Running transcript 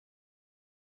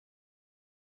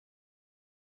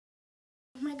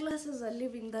glasses are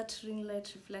leaving that ring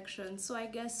light reflection, so I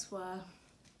guess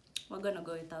we're gonna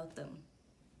go without them.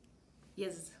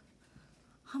 Yes.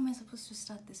 How am I supposed to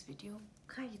start this video?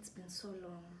 Kai, it's been so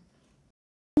long.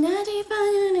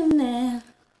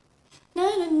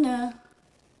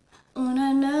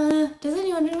 Does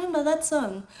anyone remember that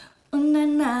song?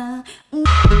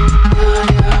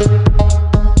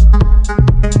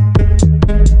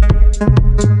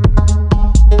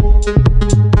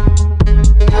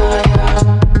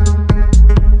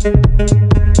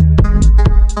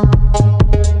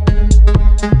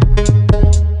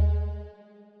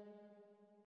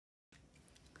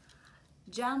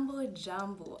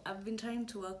 Jambo, I've been trying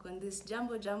to work on this.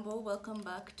 Jambo, welcome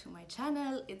back to my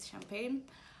channel. It's Champagne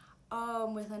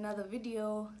with another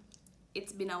video.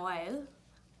 It's been a while,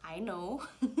 I know.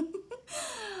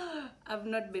 I've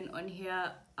not been on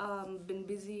here. Been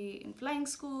busy in flying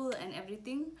school and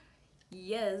everything.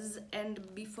 Yes,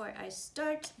 and before I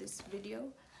start this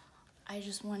video, I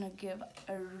just want to give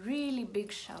a really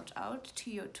big shout out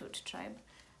to your Tote tribe.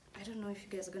 I don't know if you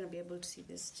guys are gonna be able to see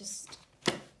this. Just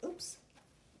oops.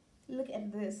 Look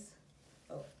at this.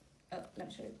 Oh, let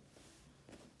me show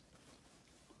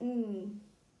you.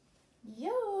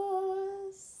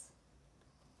 Yes.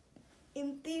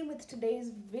 In theme with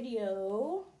today's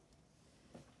video,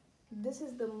 this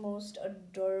is the most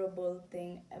adorable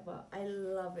thing ever. I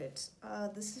love it.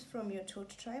 This is from your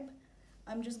Tote tribe.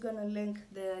 I'm just gonna link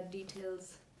the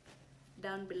details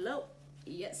down below.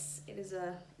 Yes, it's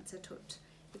a tote.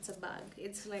 It's a bag.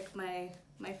 It's like my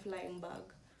flying bag.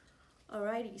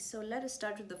 Alrighty, so let us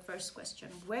start with the first question.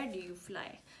 Where do you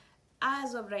fly?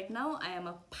 As of right now, I am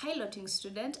a piloting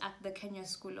student at the Kenya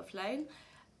School of Flying.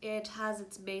 It has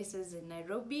its bases in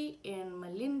Nairobi, in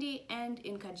Malindi, and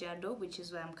in Kajiado, which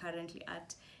is where I'm currently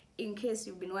at. In case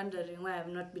you've been wondering why I've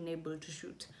not been able to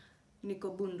shoot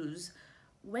Niko Bundus.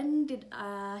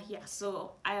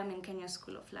 So I am in Kenya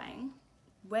School of Flying.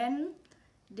 When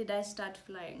did I start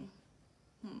flying?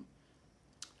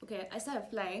 Okay, I started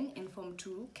flying in Form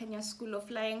 2. Kenya School of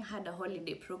Flying had a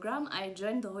holiday program. I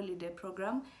joined the holiday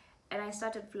program and I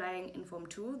started flying in Form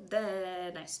 2.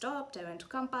 Then I stopped, I went to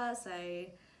campus,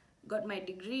 I got my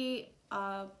degree,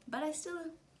 but I still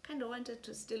kind of wanted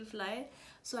to still fly.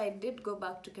 So I did go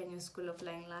back to Kenya School of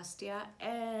Flying last year,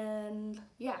 and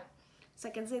yeah. So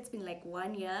I can say it's been like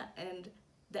 1 year, and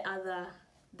the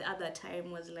other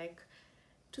time was like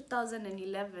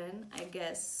 2011, I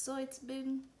guess. So it's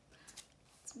been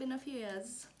a few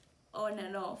years on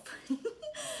and off.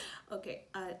 Okay,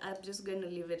 I'm just going to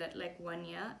leave it at like 1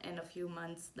 year and a few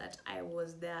months that I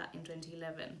was there in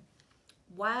 2011.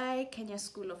 Why Kenya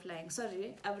School of Flying?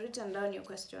 Sorry, I've written down your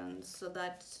questions so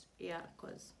that, yeah,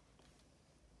 because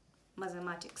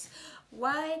mathematics.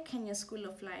 Why Kenya School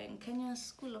of Flying? Kenya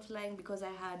School of Flying because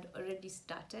I had already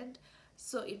started,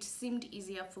 so it seemed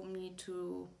easier for me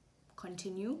to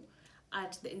continue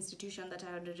at the institution that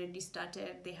I had already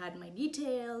started. They had my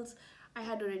details, I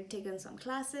had already taken some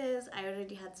classes, I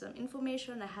already had some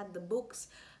information, I had the books,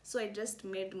 so it just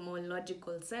made more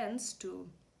logical sense to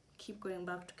keep going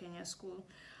back to Kenya School.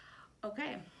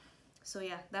 Okay, so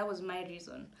yeah, that was my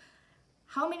reason.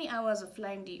 How many hours of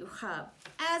flying do you have?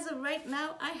 As of right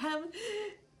now, I have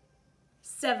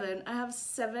 7. I have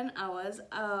 7 hours.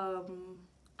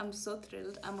 I'm so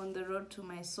thrilled. I'm on the road to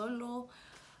my solo.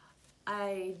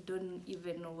 I don't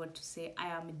even know what to say. I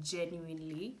am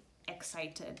genuinely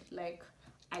excited. Like,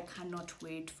 I cannot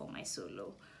wait for my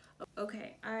solo.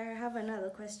 Okay, I have another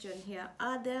question here.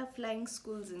 Are there flying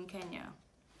schools in Kenya?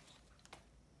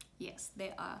 Yes,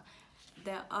 there are.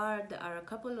 There are a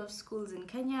couple of schools in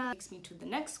Kenya. Takes me to the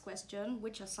next question,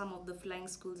 which are some of the flying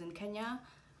schools in Kenya.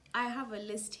 I have a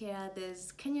list here.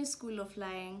 There's Kenya School of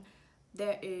Flying.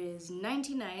 There is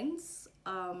 99's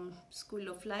School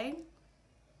of Flying.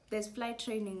 There's Flight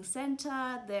Training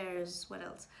Center. There's, what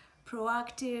else?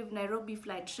 Proactive, Nairobi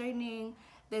Flight Training.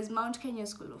 There's Mount Kenya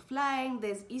School of Flying.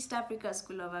 There's East Africa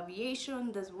School of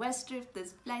Aviation. There's West Rift.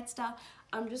 There's Flightstar.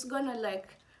 I'm just gonna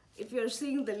like, if you're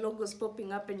seeing the logos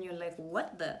popping up and you're like,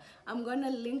 what the? I'm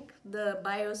gonna link the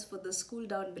bios for the school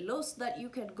down below so that you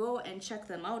can go and check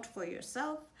them out for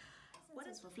yourself. What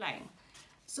is for flying?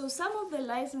 So some of the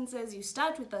licenses, you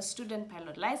start with a student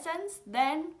pilot license,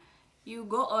 then you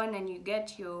go on and you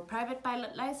get your private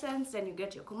pilot license, then you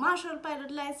get your commercial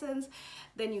pilot license,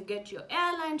 then you get your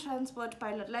airline transport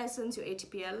pilot license, your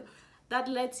ATPL. That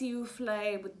lets you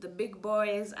fly with the big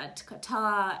boys at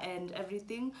Qatar and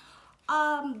everything.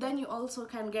 Then you also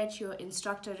can get your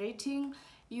instructor rating,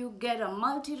 you get a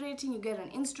multi-rating, you get an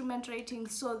instrument rating,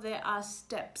 so there are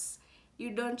steps.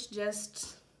 You don't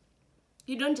just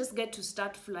You don't just get to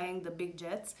start flying the big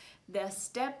jets. There are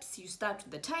steps. You start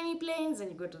with the tiny planes, and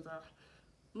you go to the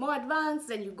more advanced,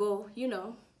 then you go, you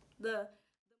know,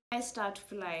 I start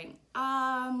flying.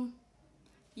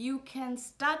 You can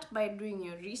start by doing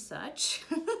your research.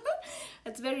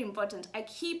 It's very important. I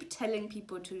keep telling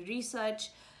people to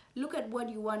research. Look at what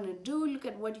you want to do. Look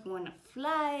at what you want to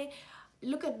fly.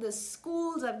 Look at the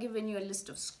schools. I've given you a list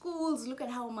of schools. Look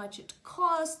at how much it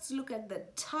costs. Look at the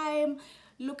time.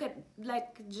 Look at,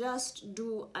 like, just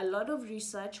do a lot of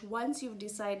research. Once you've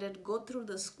decided, go through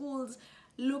the schools,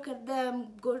 look at them,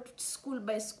 go school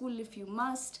by school if you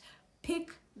must.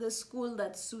 Pick the school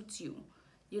that suits you,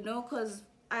 you know, because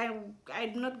I'm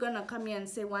not gonna come here and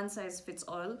say one size fits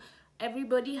all.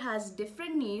 Everybody has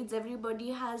different needs. Everybody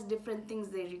has different things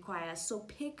they require. So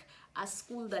pick a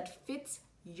school that fits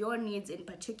your needs in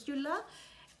particular,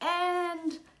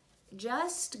 and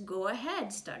just go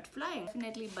ahead, start flying.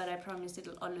 Definitely, but I promise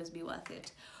it'll always be worth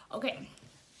it. Okay,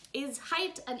 is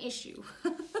height an issue?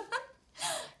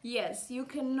 Yes, you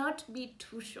cannot be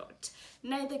too short.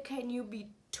 Neither can you be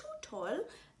too tall.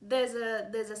 There's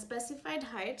a specified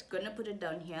height. Gonna put it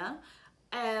down here.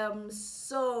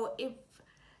 So if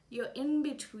you're in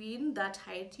between that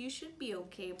height, you should be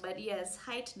okay. But yes,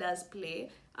 height does play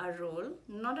a role,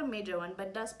 not a major one,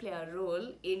 but does play a role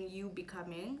in you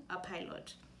becoming a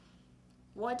pilot.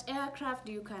 What aircraft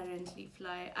do you currently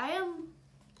fly? I am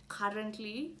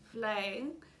currently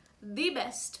flying the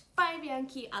best 5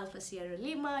 Yankee Alpha Sierra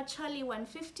Lima Charlie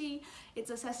 150.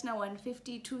 It's a Cessna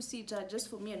 150 two-seater, just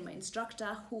for me and my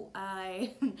instructor, who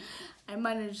I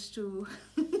managed to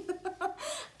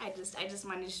I just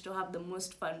managed to have the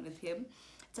most fun with him.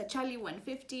 It's a Charlie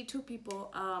 150, 2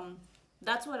 people.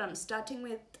 That's what I'm starting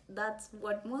with. That's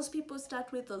what most people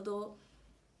start with, although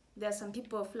there are some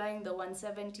people flying the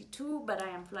 172, but I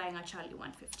am flying a Charlie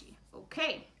 150.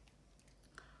 Okay.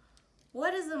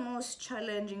 What is the most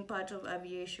challenging part of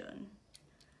aviation?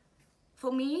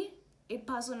 For me, it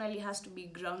personally has to be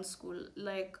ground school.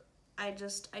 Like, I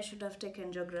should have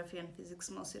taken geography and physics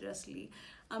more seriously.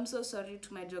 I'm so sorry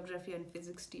to my geography and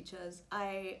physics teachers.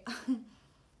 I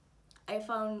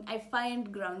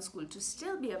find ground school to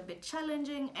still be a bit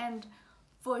challenging, and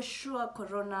for sure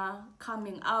Corona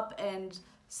coming up and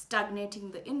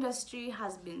stagnating the industry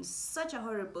has been such a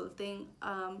horrible thing.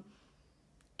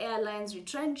 Airlines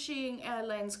retrenching,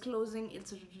 airlines closing,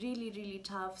 it's really, really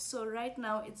tough. So right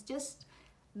now it's just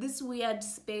this weird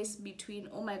space between,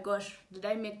 oh my gosh, did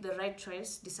I make the right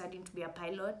choice deciding to be a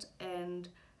pilot? And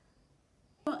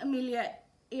oh, Amelia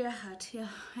Earhart, yeah,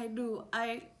 I do.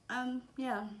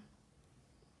 Yeah,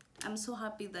 I'm so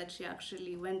happy that she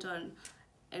actually went on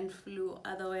and flew,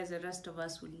 otherwise the rest of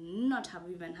us would not have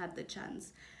even had the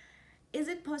chance. Is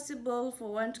it possible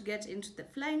for one to get into the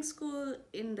flying school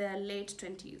in their late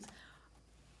 20s?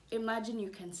 Imagine you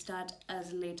can start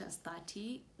as late as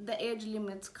 30. The age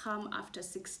limits come after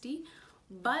 60,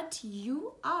 but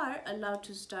you are allowed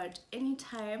to start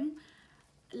anytime,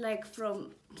 like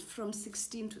from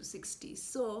 16 to 60.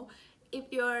 So if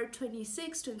you're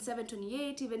 26, 27,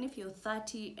 28, even if you're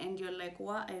 30 and you're like,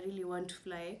 wow, I really want to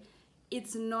fly,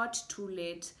 it's not too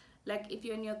late. Like, if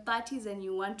you're in your 30s and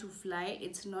you want to fly,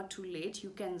 it's not too late.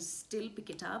 You can still pick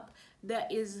it up. There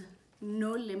is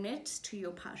no limit to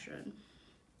your passion.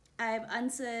 I've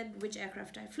answered which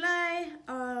aircraft I fly.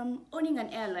 Owning an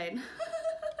airline.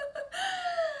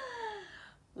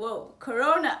 Whoa,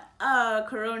 Corona.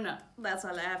 Corona. That's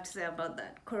all I have to say about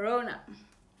that. Corona.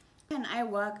 Can I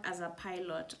work as a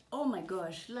pilot? Oh my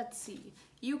gosh, let's see.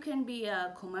 You can be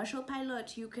a commercial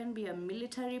pilot, you can be a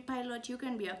military pilot, you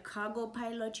can be a cargo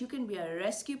pilot, you can be a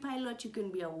rescue pilot, you can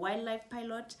be a wildlife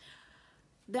pilot.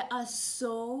 There are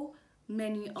so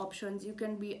many options. You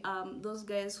can be those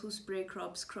guys who spray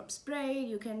crop spray.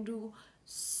 You can do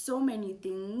so many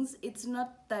things. It's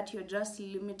not that you're just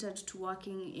limited to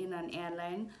working in an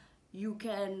airline. You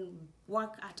can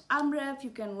work at AMREF,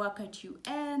 you can work at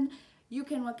UN, you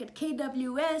can work at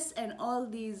KWS and all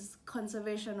these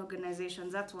conservation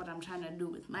organizations. That's what I'm trying to do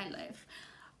with my life.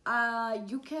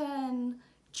 You can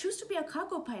choose to be a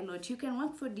cargo pilot. You can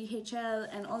work for DHL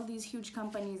and all these huge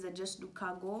companies that just do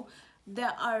cargo.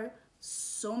 There are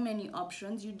so many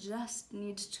options. You just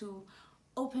need to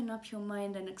open up your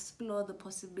mind and explore the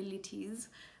possibilities,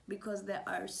 because there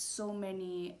are so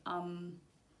many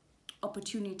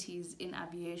opportunities in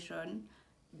aviation.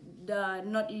 They're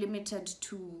not limited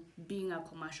to being a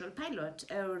commercial pilot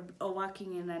or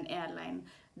working in an airline.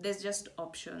 There's just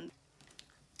options.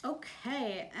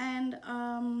 Okay, and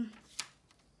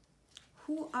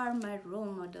who are my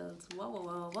role models?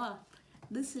 Wow.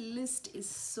 This list is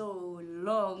so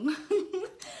long.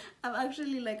 I've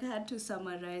actually had to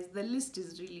summarize. The list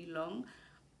is really long.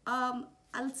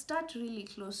 I'll start really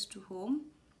close to home.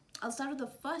 I'll start with the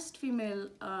first female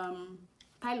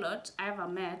pilot I ever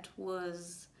met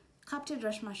was Captain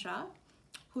Rashma Shah,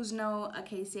 who's now a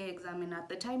KCA examiner. At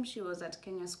the time she was at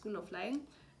Kenya School of Flying.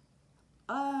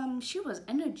 She was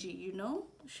energy, you know?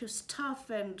 She was tough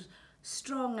and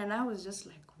strong, and I was just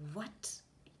like, what?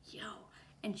 Yo.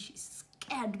 And she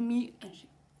scared me and she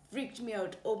freaked me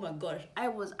out. Oh my gosh. I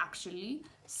was actually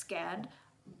scared,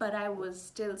 but I was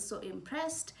still so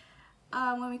impressed.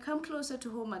 When we come closer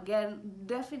to home again,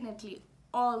 definitely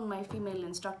all my female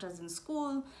instructors in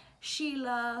school,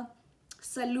 Sheila,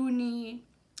 Saluni,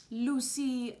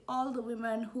 Lucy, all the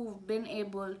women who've been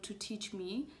able to teach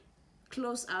me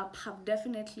close up have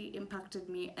definitely impacted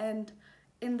me. And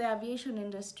in the aviation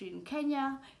industry in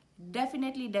Kenya,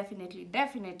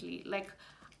 definitely, like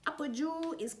hapo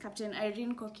juu is Captain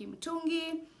Irene Koki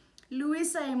Mtungi,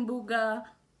 Luisa Imbuga,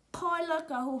 Paula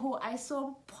Kahuhu. I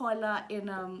saw Paula in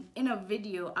a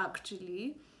video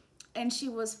actually, and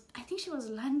I think she was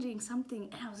landing something,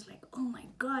 and I was like, oh my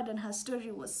god, and her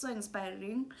story was so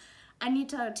inspiring.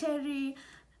 Anita Terry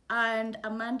and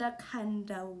Amanda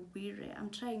Kandawire. I'm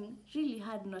trying really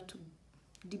hard not to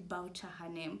debauch her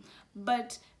name,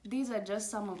 but these are just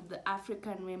some of the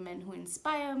African women who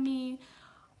inspire me.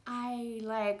 I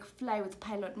like Fly with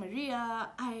Pilot Maria.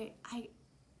 I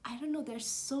don't know, there's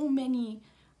so many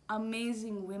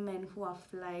amazing women who are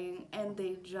flying, and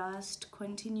they just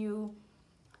continue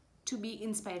to be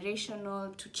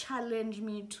inspirational, to challenge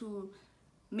me, to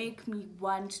make me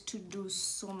want to do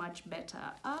so much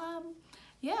better.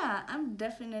 Yeah, I'm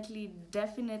definitely,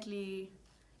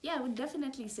 yeah, I would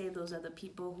definitely say those are the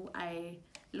people who I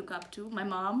look up to. My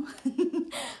mom,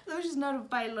 though she's not a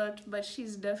pilot, but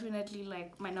she's definitely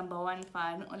like my #1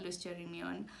 fan, always cheering me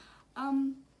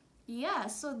on. Yeah,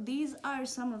 so these are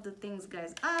some of the things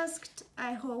guys asked.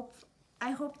 I hope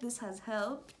this has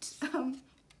helped.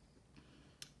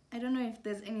 I don't know if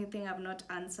there's anything I've not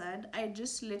answered. I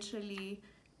just literally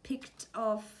picked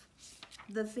off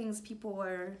the things people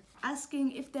were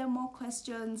asking. If there are more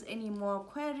questions, any more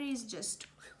queries, just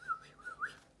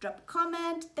drop a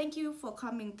comment. Thank you for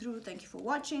coming through. Thank you for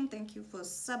watching. Thank you for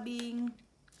subbing.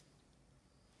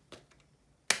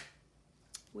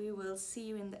 We will see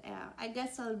you in the air. I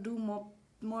guess I'll do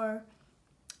more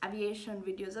aviation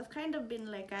videos. I've kind of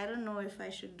been like, I don't know if I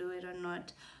should do it or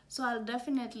not. So I'll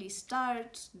definitely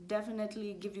start,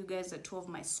 definitely give you guys a tour of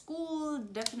my school,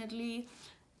 definitely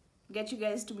get you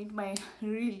guys to meet my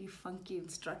really funky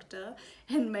instructor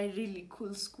and my really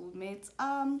cool schoolmates.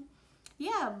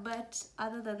 Yeah, but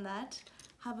other than that,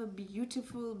 have a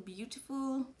beautiful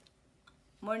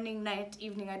morning, night,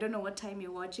 evening. I don't know what time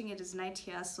you're watching. It is night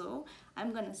here, so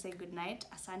I'm gonna say good night.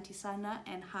 Asante sana,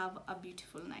 and have a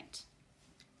beautiful night.